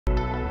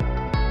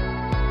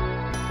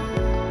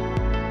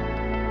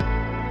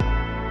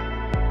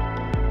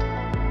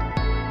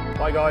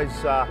Hi guys,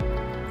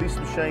 this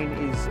machine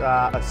is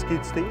a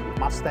skid steer,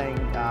 Mustang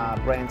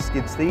brand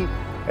skid steer.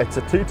 It's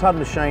a 2-ton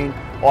machine,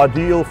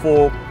 ideal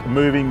for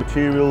moving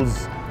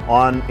materials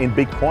in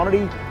big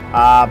quantity,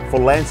 for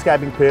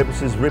landscaping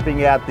purposes,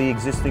 ripping out the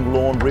existing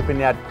lawn,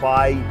 ripping out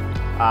clay.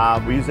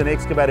 We use an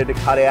excavator to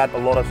cut out a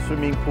lot of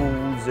swimming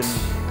pools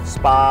and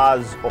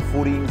spas or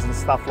footings and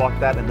stuff like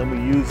that, and then we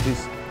use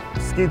this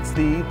skid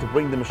steer to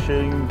bring the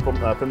machine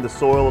from the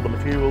soil or the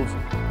materials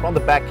from the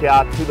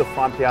backyard to the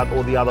front yard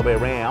or the other way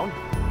around,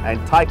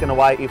 and taken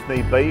away if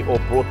need be, or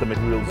brought the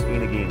materials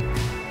in again.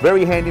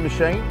 Very handy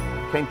machine,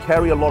 can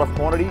carry a lot of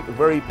quantity,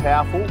 very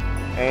powerful,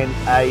 and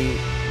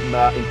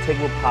an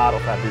integral part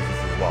of our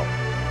business as well.